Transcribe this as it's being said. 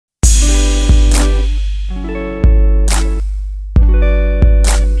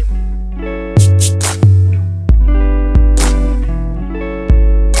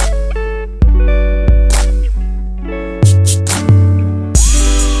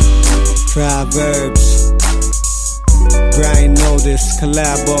Proverbs, Brian Notice,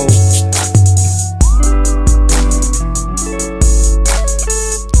 collabo.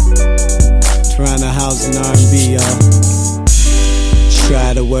 Toronto house and R&B, y'all.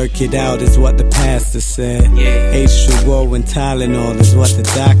 Try to work it out is what the pastor said. H2O and Tylenol is what the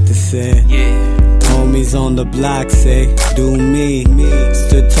doctor said. Homies on the block say, do me.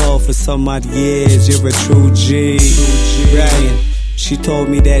 Stood tall for some odd years, you're a true G. Brian, she told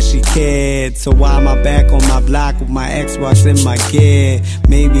me that she cared, so why am I back on my block with my Xbox in my gear?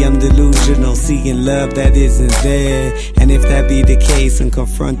 Maybe I'm delusional, seeing love that isn't there. And if that be the case, I'm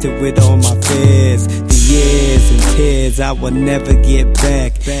confronted with all my fears. The years and tears I will never get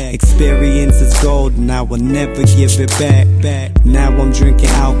back. Experience is gold and I will never give it back. Now I'm drinking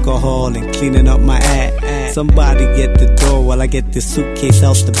alcohol and cleaning up my act. Somebody get the door while I get the suitcase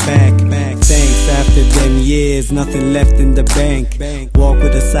out the back. Thanks, after them years, nothing left in the bank. Walk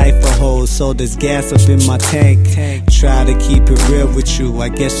with a cipher hole, so there's gas up in my tank. Try to keep it real with you, I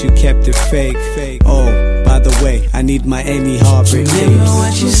guess you kept it fake. Oh, by the way, I need my Amy Heartbreak tapes. Remember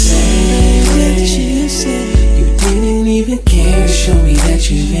what you said, you didn't even care to show me that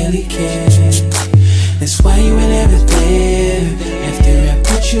you really cared. That's why you were never there. After I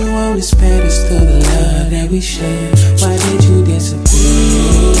put you on this pedestal, the love that we shared. Why did you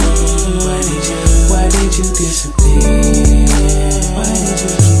disappear? Why did you disappear? Why did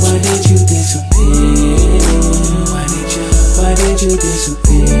you disappear? Why did you disappear? Why did you leave me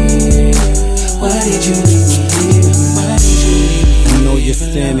here? Why did you leave me here? I know you're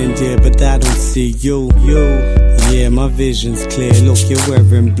standing there, but I don't see you. Yeah, my vision's clear, look, you're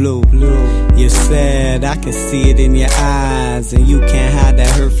wearing blue. You're sad, I can see it in your eyes. And you can't hide that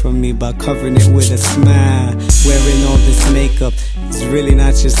hurt from me by covering it with a smile. Wearing all this makeup, it's really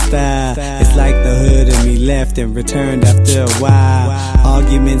not your style. It's like the hood of me left and returned after a while.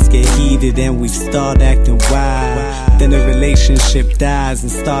 Arguments get heated and we start acting wild. Then the relationship dies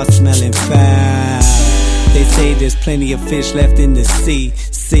and starts smelling foul. They say there's plenty of fish left in the sea.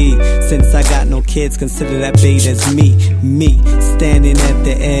 Since I got no kids, consider that bait as me. Standing at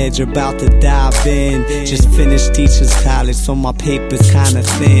the edge, about to dive in. Just finished teacher's college, so my paper's kinda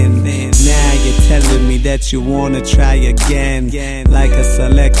thin. Now you're telling me that you wanna try again. Like a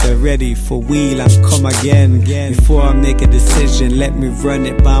selector ready for wheel, I'm come again. Before I make a decision, let me run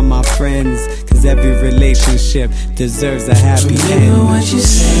it by my friends. Cause every relationship deserves a happy end. Remember what you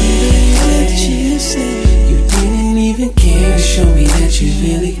said, you didn't even care to show me that you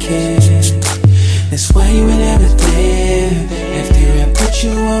really cared. That's why you were never there. After I put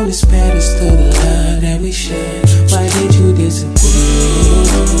you on this pedestal, the love that we shared. Why did you disappear?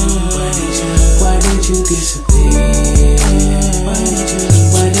 Why did you disappear?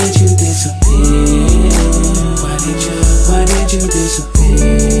 Why did you disappear? Why did you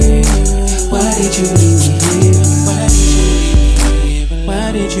disappear? Why did you leave me here?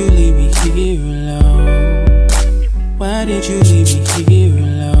 Why did you leave me here alone? Why did you leave me here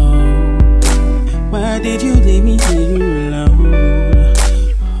alone? Why did you leave me here alone?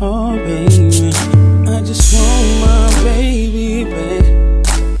 Oh baby, I just want my baby back.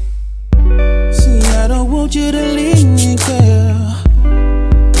 See, I don't want you to leave me, girl.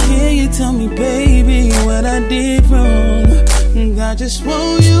 Can you tell me, baby, what I did wrong? I just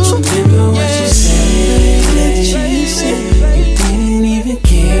want you. Remember what you said, you didn't even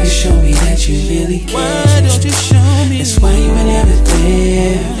care to show me that you really cared. Why don't you show me? That's why you were never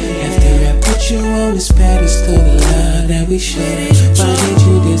there. After I put you on this pedestal, the love that we shared. Why did